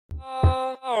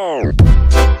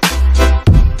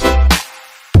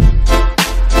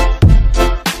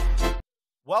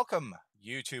Welcome,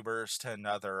 YouTubers, to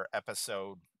another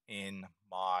episode in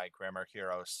my Grammar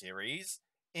Hero series.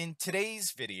 In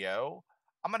today's video,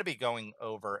 I'm going to be going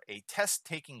over a test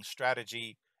taking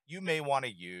strategy you may want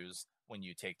to use when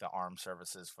you take the Armed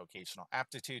Services Vocational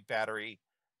Aptitude Battery,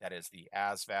 that is the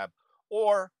ASVAB,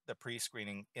 or the Pre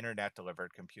Screening Internet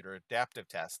Delivered Computer Adaptive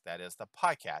Test, that is the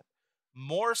PiCAT.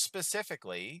 More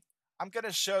specifically, I'm going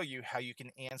to show you how you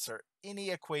can answer any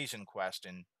equation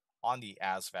question on the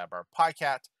ASVAB or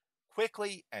PiCAT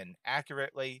quickly and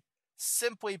accurately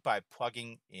simply by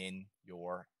plugging in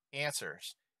your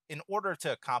answers. In order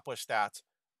to accomplish that,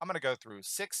 I'm going to go through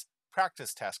 6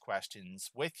 practice test questions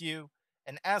with you.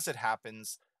 And as it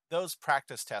happens, those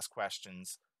practice test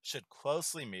questions should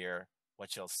closely mirror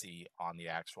what you'll see on the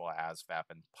actual ASVAB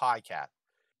and PiCAT.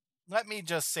 Let me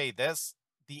just say this.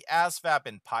 The ASVAB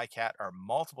and PiCAT are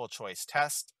multiple choice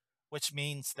tests, which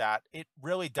means that it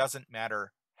really doesn't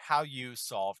matter how you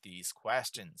solve these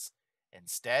questions.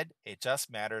 Instead, it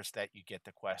just matters that you get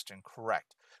the question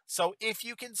correct. So if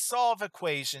you can solve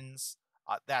equations,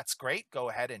 that's great. Go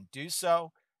ahead and do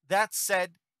so. That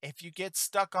said, if you get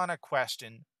stuck on a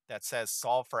question that says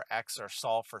solve for x or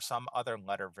solve for some other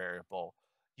letter variable,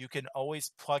 you can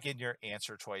always plug in your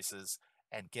answer choices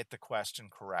and get the question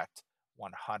correct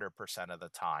 100% of the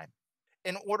time.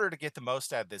 In order to get the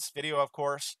most out of this video, of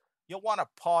course, you'll want to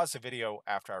pause the video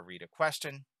after I read a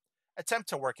question, attempt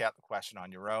to work out the question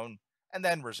on your own, and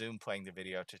then resume playing the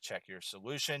video to check your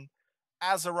solution.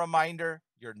 As a reminder,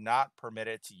 you're not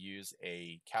permitted to use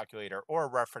a calculator or a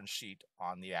reference sheet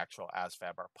on the actual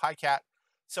ASVAB or PiCAT.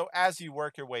 So as you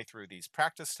work your way through these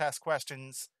practice test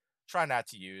questions, try not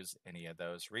to use any of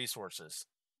those resources.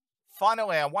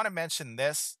 Finally, I want to mention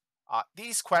this.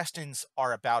 These questions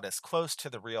are about as close to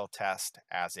the real test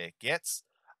as it gets.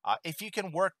 If you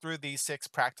can work through these 6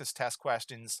 practice test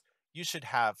questions, you should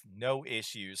have no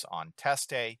issues on test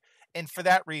day. And for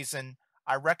that reason,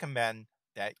 I recommend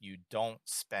that you don't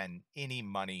spend any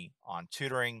money on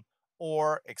tutoring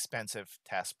or expensive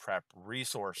test prep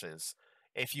resources.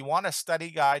 If you want a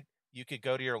study guide, you could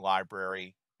go to your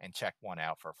library and check one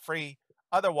out for free.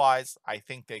 Otherwise, I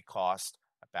think they cost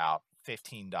about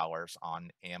 $15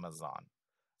 on Amazon.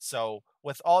 So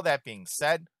with all that being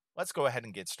said, let's go ahead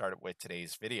and get started with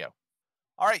today's video.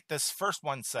 All right, this first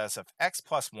one says if x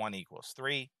plus 1 equals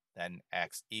 3, then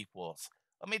x equals.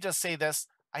 Let me just say this.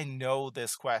 I know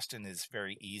this question is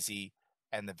very easy,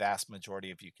 and the vast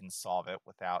majority of you can solve it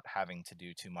without having to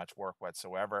do too much work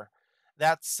whatsoever.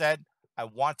 That said, I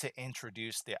want to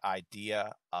introduce the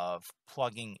idea of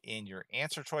plugging in your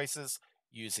answer choices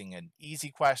using an easy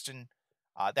question.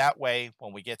 That way,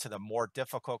 when we get to the more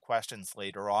difficult questions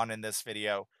later on in this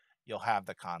video, you'll have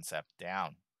the concept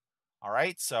down. All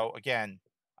right, so again,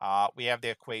 we have the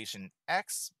equation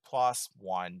x plus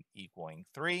 1 equaling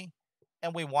 3,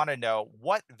 and we want to know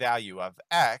what value of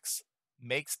x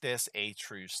makes this a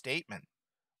true statement.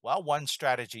 Well, one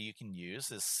strategy you can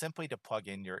use is simply to plug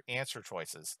in your answer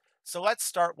choices. So let's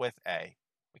start with A.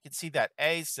 We can see that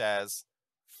A says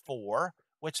 4,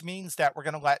 which means that we're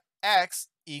going to let x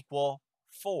equal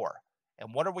 4.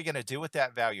 And what are we going to do with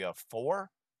that value of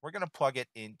 4? We're going to plug it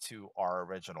into our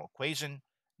original equation,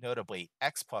 notably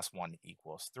x plus 1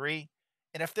 equals 3.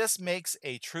 And if this makes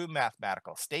a true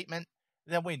mathematical statement,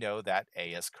 then we know that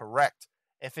A is correct.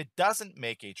 If it doesn't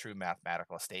make a true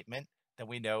mathematical statement, then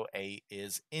we know A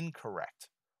is incorrect.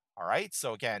 All right,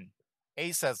 so again,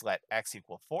 A says let x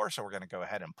equal 4, so we're going to go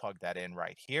ahead and plug that in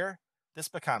right here. This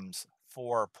becomes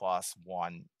 4 plus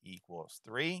 1 equals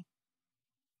 3.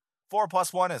 4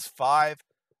 plus 1 is 5.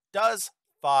 Does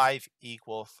 5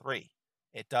 equal 3?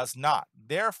 It does not.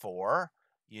 Therefore,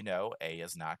 you know A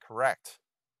is not correct.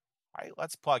 All right,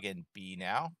 let's plug in B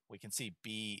now. We can see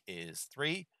B is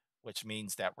 3, which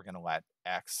means that we're going to let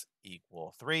x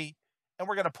equal 3. And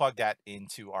we're going to plug that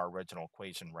into our original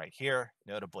equation right here,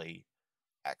 notably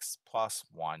x plus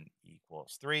 1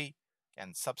 equals 3.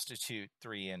 And substitute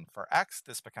 3 in for x.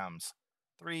 This becomes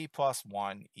 3 plus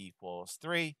 1 equals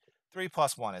 3. 3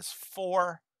 plus 1 is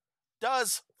 4.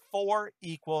 Does 4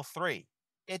 equal 3?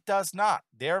 It does not.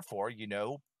 Therefore, you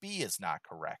know B is not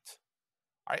correct.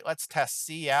 All right, let's test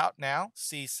C out now.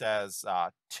 C says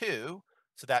 2,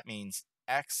 so that means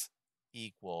x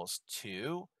equals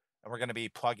 2. And we're going to be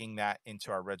plugging that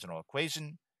into our original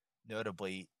equation,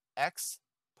 notably x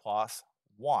plus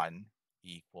 1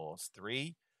 equals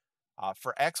 3.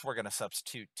 For x, we're going to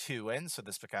substitute 2 in, so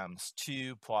this becomes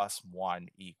 2 plus 1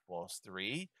 equals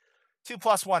 3. 2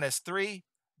 plus 1 is 3.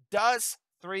 Does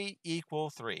 3 equal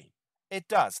 3? It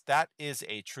does. That is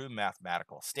a true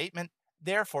mathematical statement.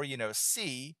 Therefore, you know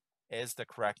C is the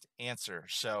correct answer.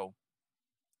 So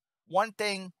one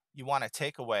thing you want to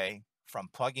take away from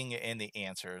plugging in the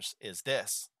answers is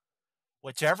this: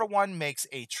 whichever one makes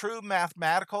a true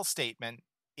mathematical statement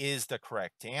is the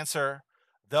correct answer.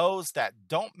 Those that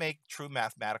don't make true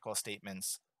mathematical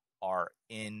statements are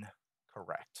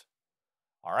incorrect.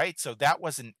 All right, so that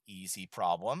was an easy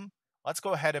problem. Let's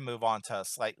go ahead and move on to a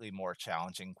slightly more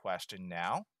challenging question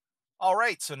now. All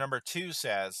right, so number 2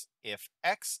 says, if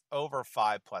x over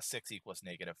 5 plus 6 equals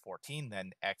negative 14,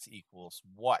 then x equals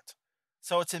what?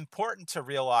 So it's important to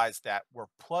realize that we're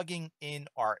plugging in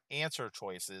our answer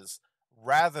choices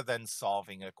rather than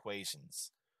solving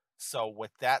equations. So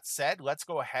with that said, let's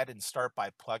go ahead and start by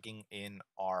plugging in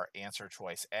our answer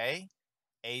choice A.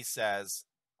 A says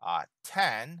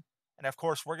 10, and of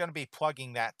course we're going to be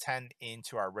plugging that 10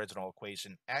 into our original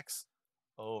equation, x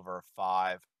over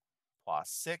 5 plus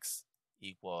 6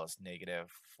 equals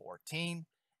negative 14.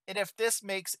 And if this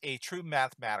makes a true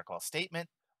mathematical statement,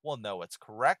 we'll know it's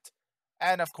correct.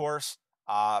 And of course,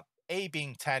 A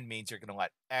being 10 means you're going to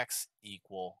let x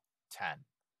equal 10.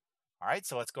 All right,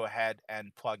 so let's go ahead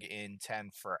and plug in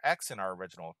 10 for x in our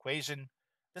original equation.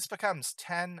 This becomes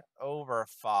 10 over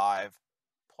 5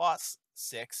 plus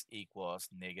 6 equals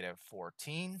negative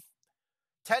 14.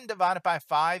 10 divided by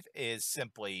 5 is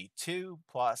simply 2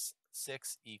 plus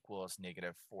 6 equals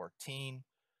negative 14.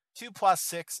 2 plus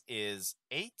 6 is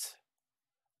 8.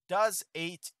 Does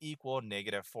 8 equal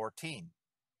negative 14?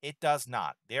 It does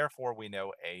not. Therefore, we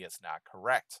know A is not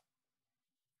correct.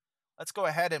 Let's go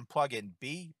ahead and plug in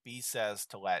B. B says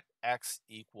to let x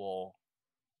equal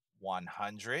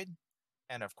 100.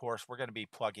 And of course, we're going to be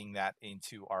plugging that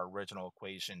into our original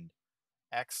equation,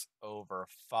 x over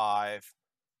 5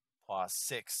 plus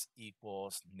 6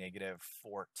 equals negative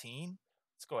 14.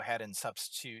 Let's go ahead and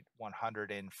substitute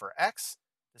 100 in for x.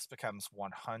 This becomes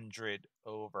 100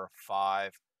 over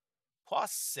 5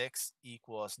 plus 6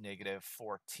 equals negative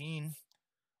 14.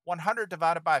 100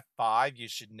 divided by 5, you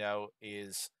should know,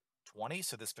 is 20.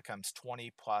 So this becomes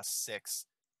 20 plus 6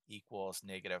 equals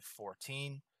negative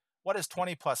 14. What is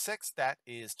 20 plus 6? That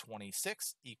is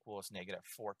 26 equals negative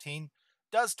 14.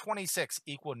 Does 26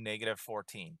 equal negative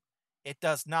 14? It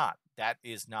does not. That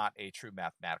is not a true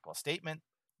mathematical statement.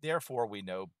 Therefore, we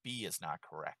know B is not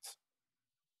correct.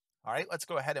 All right, let's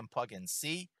go ahead and plug in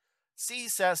C. C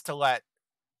says to let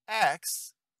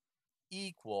x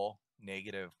equal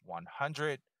negative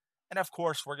 100. And of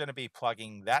course, we're going to be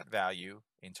plugging that value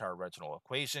into our original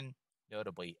equation,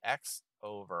 notably x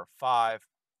over 5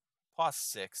 plus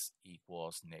 6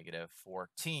 equals negative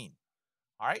 14.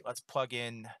 All right, let's plug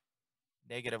in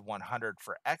negative 100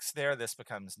 for x there. This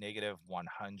becomes negative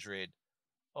 100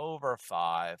 over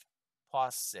 5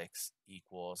 plus 6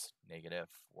 equals negative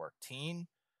 14.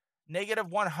 Negative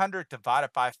 100 divided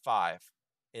by 5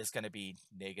 is going to be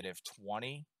negative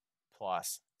 20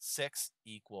 plus 6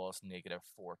 equals negative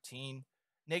 14.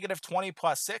 Negative 20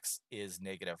 plus 6 is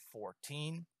negative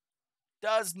 14.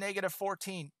 Does negative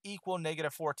 14 equal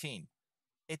negative 14?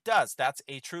 It does. That's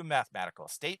a true mathematical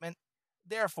statement.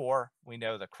 Therefore, we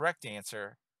know the correct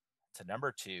answer to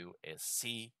number 2 is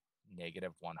C,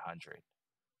 negative 100.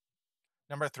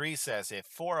 Number 3 says if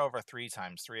 4 over 3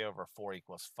 times 3 over 4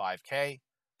 equals 5k,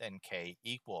 then k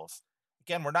equals.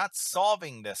 Again, we're not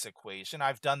solving this equation.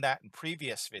 I've done that in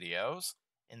previous videos.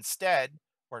 Instead,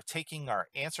 we're taking our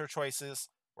answer choices,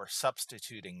 we're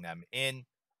substituting them in,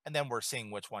 and then we're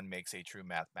seeing which one makes a true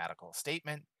mathematical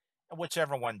statement, and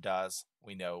whichever one does,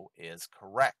 we know is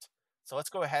correct. So let's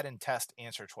go ahead and test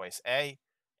answer choice A.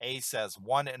 A says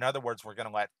 1. In other words, we're going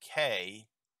to let k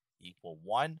equal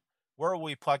 1. Where are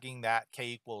we plugging that k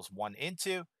equals 1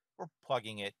 into? We're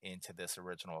plugging it into this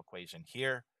original equation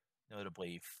here,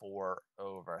 notably 4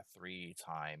 over 3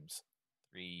 times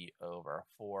 3 over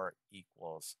 4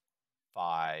 equals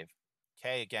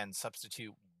 5k. Again,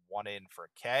 substitute 1 in for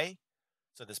k.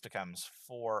 So this becomes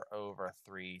 4 over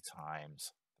 3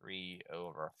 times 3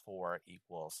 over 4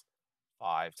 equals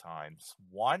 5 times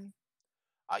 1.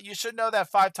 You should know that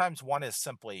 5 times 1 is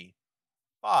simply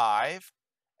 5.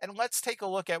 And let's take a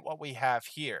look at what we have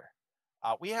here.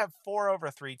 We have 4 over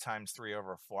 3 times 3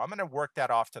 over 4. I'm going to work that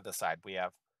off to the side. We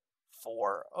have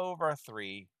 4 over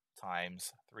 3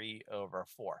 times 3 over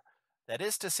 4. That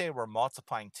is to say, we're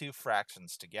multiplying two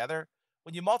fractions together.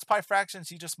 When you multiply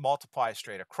fractions, you just multiply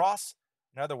straight across.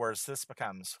 In other words, this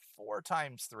becomes 4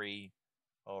 times 3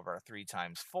 over 3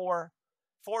 times 4.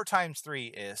 4 times 3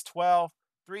 is 12.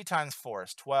 3 times 4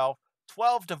 is 12.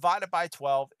 12 divided by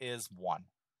 12 is 1.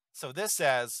 So this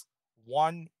says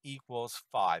 1 equals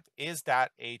 5. Is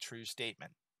that a true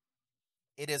statement?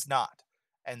 It is not.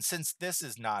 And since this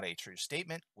is not a true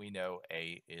statement, we know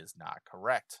A is not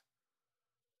correct.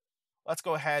 Let's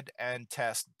go ahead and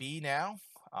test B now.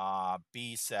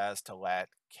 B says to let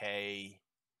k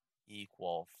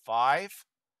equal 5.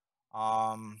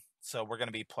 So we're going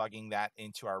to be plugging that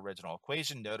into our original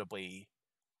equation, notably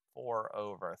 4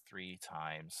 over 3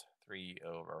 times 3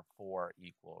 over 4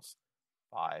 equals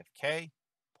 5k.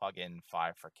 Plug in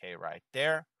 5 for k right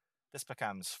there. This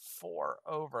becomes 4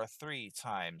 over 3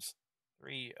 times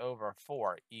 3 over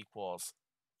 4 equals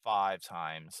 5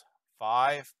 times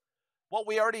 5. Well,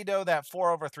 we already know that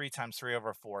 4 over 3 times 3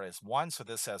 over 4 is 1, so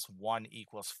this says 1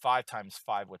 equals 5 times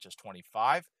 5, which is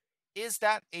 25. Is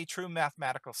that a true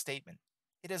mathematical statement?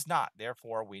 It is not.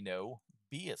 Therefore, we know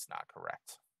B is not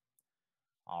correct.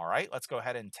 All right, let's go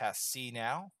ahead and test C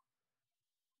now.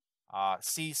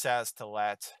 C says to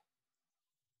let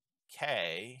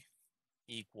k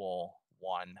equal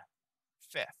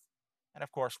 1/5. And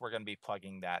of course, we're going to be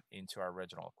plugging that into our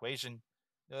original equation,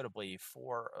 notably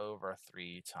 4 over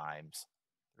 3 times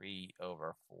 3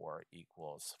 over 4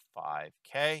 equals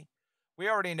 5k. We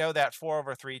already know that 4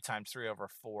 over 3 times 3 over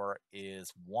 4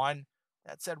 is 1.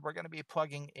 That said, we're going to be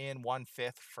plugging in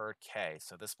 1/5 for k.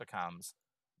 So this becomes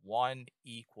 1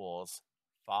 equals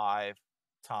 5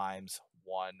 times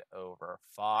 1 over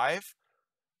 5.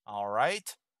 All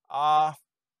right.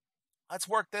 Let's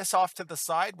work this off to the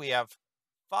side. We have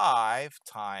 5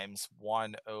 times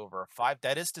 1 over 5.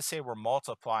 That is to say, we're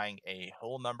multiplying a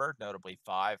whole number, notably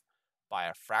 5, by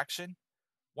a fraction.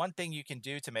 One thing you can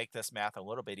do to make this math a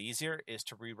little bit easier is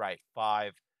to rewrite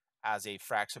 5 as a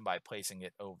fraction by placing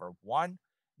it over 1.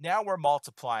 Now we're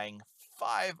multiplying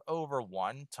 5 over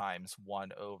 1 times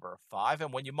 1 over 5.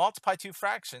 And when you multiply two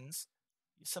fractions,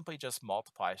 you simply just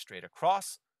multiply straight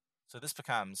across. So this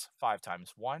becomes 5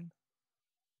 times 1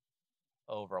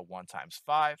 over 1 times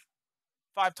 5.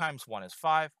 5 times 1 is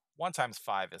 5. 1 times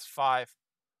 5 is 5.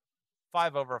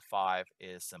 5 over 5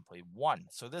 is simply 1.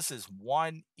 So this is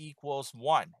 1 equals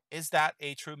 1. Is that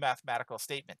a true mathematical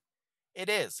statement? It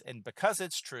is. And because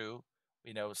it's true,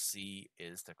 we know C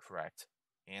is the correct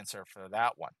answer for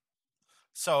that one.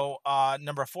 So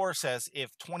number 4 says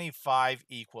if 25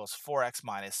 equals 4x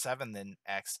minus 7, then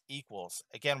x equals.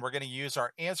 Again, we're going to use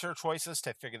our answer choices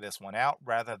to figure this one out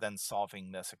rather than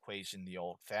solving this equation the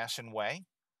old-fashioned way.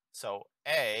 So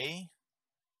A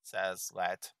says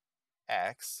let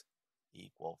x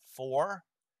equal 4.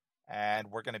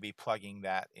 And we're going to be plugging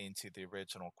that into the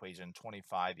original equation,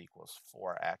 25 equals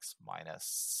 4x minus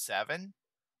 7.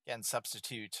 Again,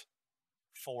 substitute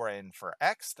 4 in for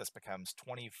x. This becomes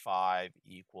 25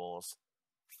 equals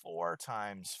 4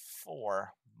 times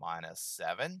 4 minus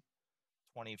 7.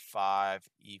 25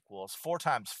 equals 4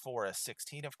 times 4 is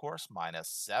 16, of course, minus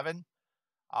 7.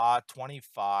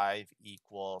 25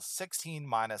 equals 16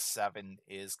 minus 7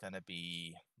 is going to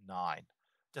be 9.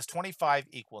 Does 25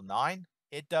 equal 9?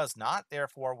 It does not.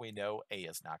 Therefore, we know A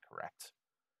is not correct.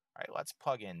 All right, let's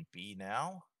plug in B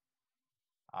now.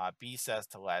 B says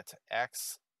to let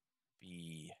x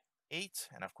be 8.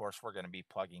 And of course, we're going to be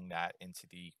plugging that into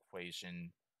the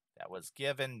equation that was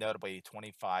given. Notably,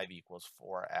 25 equals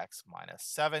 4x minus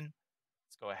 7.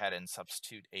 Let's go ahead and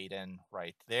substitute 8 in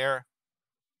right there.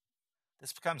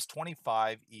 This becomes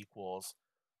 25 equals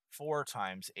 4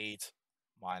 times 8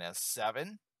 minus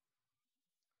 7.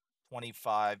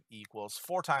 25 equals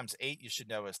 4 times 8, you should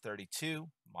know, is 32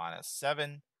 minus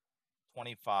 7.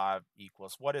 25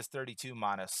 equals, what is 32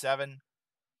 minus 7?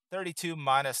 32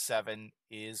 minus 7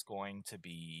 is going to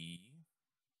be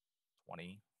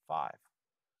 25.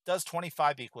 Does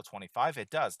 25 equal 25? It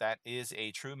does. That is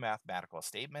a true mathematical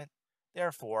statement.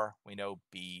 Therefore, we know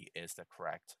B is the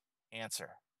correct answer.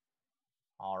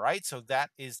 All right, so that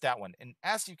is that one. And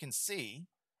as you can see,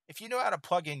 if you know how to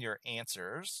plug in your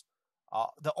answers,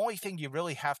 the only thing you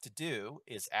really have to do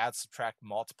is add, subtract,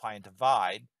 multiply, and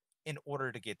divide in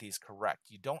order to get these correct.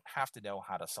 You don't have to know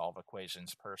how to solve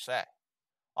equations per se.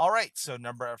 All right, so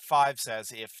number 5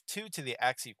 says if 2 to the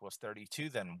x equals 32,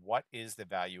 then what is the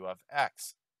value of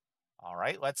x? All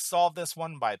right, let's solve this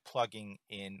one by plugging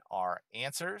in our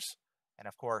answers. And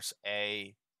of course,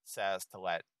 A says to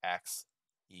let x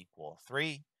equal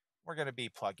 3. We're going to be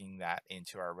plugging that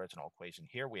into our original equation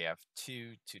here. We have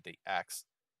 2 to the x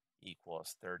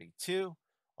equals 32.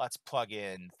 Let's plug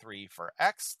in 3 for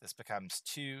x. This becomes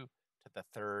 2 to the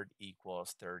third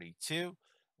equals 32.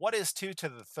 What is 2 to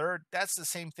the third? That's the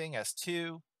same thing as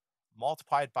 2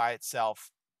 multiplied by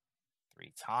itself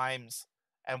 3 times.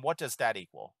 And what does that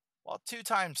equal? Well, 2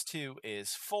 times 2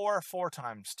 is 4. 4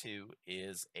 times 2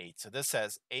 is 8. So this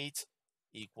says 8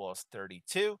 equals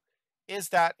 32. Is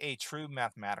that a true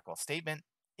mathematical statement?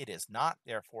 It is not.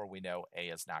 Therefore, we know A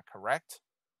is not correct.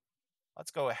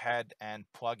 Let's go ahead and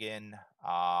plug in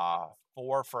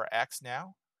 4 for x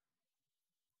now.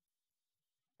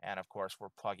 And of course, we're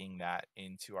plugging that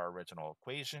into our original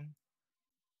equation.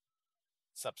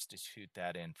 Substitute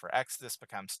that in for x. This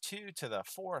becomes 2 to the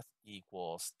fourth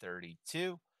equals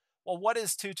 32. Well, what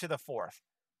is 2 to the fourth?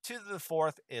 2 to the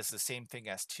fourth is the same thing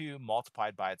as 2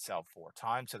 multiplied by itself 4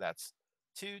 times. So that's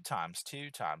 2 times 2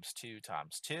 times 2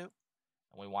 times 2. And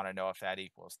we want to know if that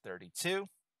equals 32.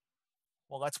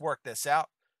 Well, let's work this out.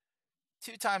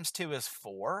 2 times 2 is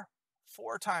 4.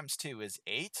 4 times 2 is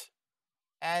 8.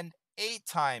 And 8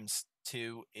 times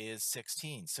 2 is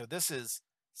 16. So this is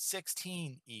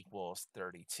 16 equals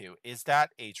 32. Is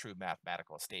that a true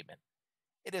mathematical statement?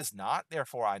 It is not.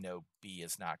 Therefore, I know B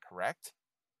is not correct.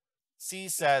 C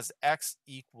says x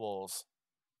equals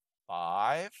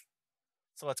 5.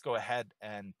 So let's go ahead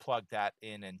and plug that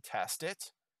in and test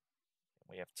it.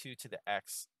 We have 2 to the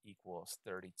x equals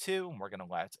 32, and we're going to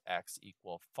let x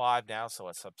equal 5 now, so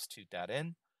let's substitute that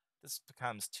in. This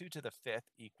becomes 2 to the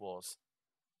fifth equals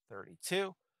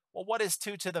 32. Well, what does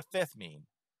 2 to the fifth mean?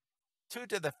 2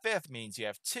 to the fifth means you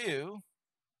have 2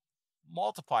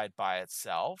 multiplied by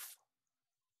itself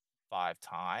 5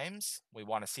 times. We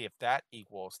want to see if that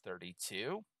equals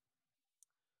 32.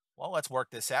 Well, let's work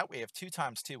this out. We have 2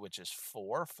 times 2, which is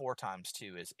 4. 4 times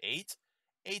 2 is 8.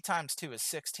 8 times 2 is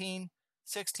 16.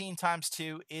 16 times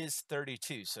 2 is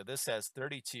 32. So this says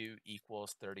 32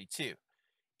 equals 32.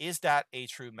 Is that a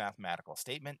true mathematical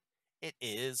statement? It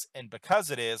is, and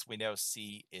because it is, we know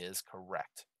C is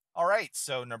correct. All right,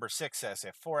 so number 6 says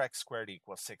if 4x squared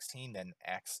equals 16, then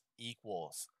x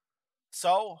equals.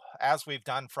 So, as we've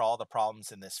done for all the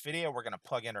problems in this video, we're going to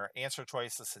plug in our answer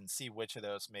choices and see which of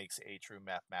those makes a true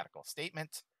mathematical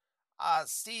statement.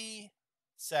 C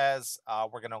says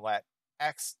we're going to let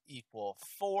x equal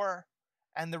 4.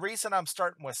 And the reason I'm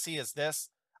starting with C is this.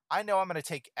 I know I'm going to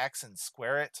take x and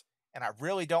square it, and I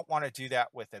really don't want to do that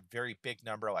with a very big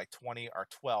number like 20 or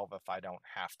 12 if I don't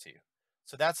have to.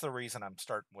 So that's the reason I'm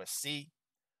starting with C.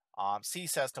 C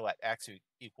says to let x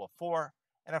equal 4.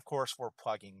 And of course, we're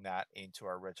plugging that into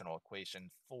our original equation.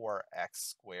 4x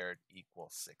squared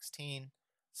equals 16.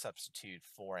 Substitute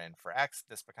 4 in for x.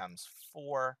 This becomes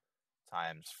 4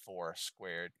 times 4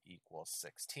 squared equals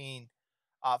 16.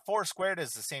 4 squared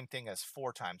is the same thing as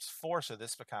 4 times 4. So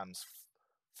this becomes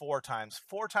 4 times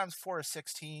 4 times 4 is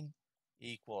 16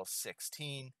 equals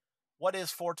 16. What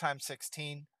is 4 times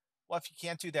 16? Well, if you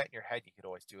can't do that in your head, you could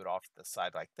always do it off to the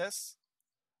side like this.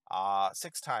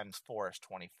 6 times 4 is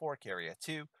 24, carry a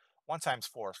 2. 1 times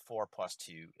 4 is 4 plus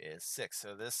 2 is 6.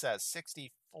 So this says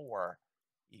 64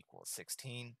 equals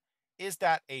 16. Is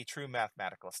that a true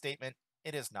mathematical statement?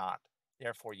 It is not.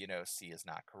 Therefore, you know C is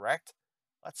not correct.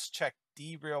 Let's check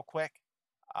D real quick.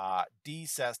 D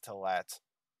says to let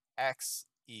x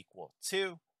equal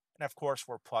 2. And of course,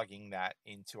 we're plugging that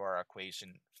into our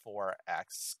equation 4x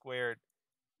squared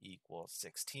equals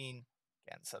 16.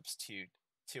 Again, substitute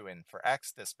 2 in for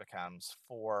x. This becomes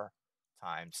 4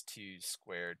 times 2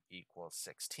 squared equals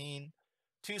 16.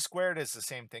 2 squared is the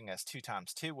same thing as 2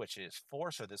 times 2, which is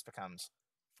 4. So this becomes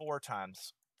 4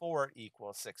 times 4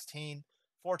 equals 16.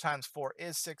 4 times 4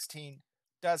 is 16.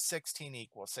 Does 16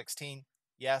 equal 16?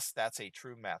 Yes, that's a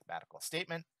true mathematical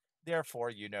statement. Therefore,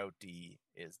 you know D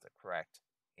is the correct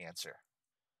answer.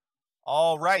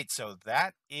 All right, so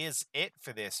that is it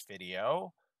for this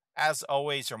video. As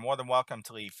always, you're more than welcome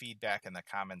to leave feedback in the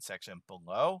comment section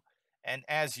below. And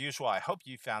as usual, I hope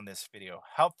you found this video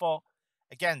helpful.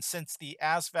 Again, since the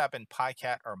ASVAB and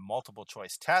PiCAT are multiple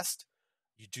choice tests,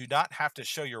 you do not have to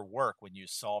show your work when you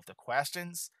solve the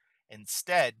questions.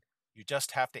 Instead, you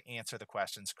just have to answer the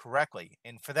questions correctly.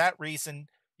 And for that reason,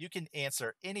 you can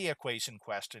answer any equation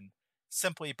question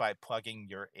simply by plugging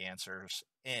your answers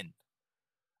in.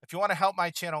 If you want to help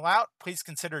my channel out, please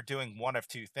consider doing one of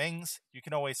two things. You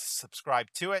can always subscribe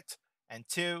to it, and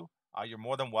two, you're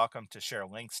more than welcome to share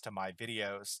links to my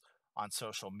videos on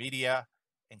social media,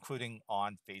 including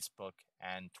on Facebook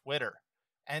and Twitter.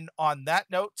 And on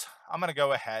that note, I'm going to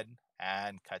go ahead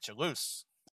and cut you loose.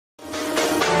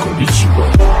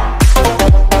 Konnichiwa.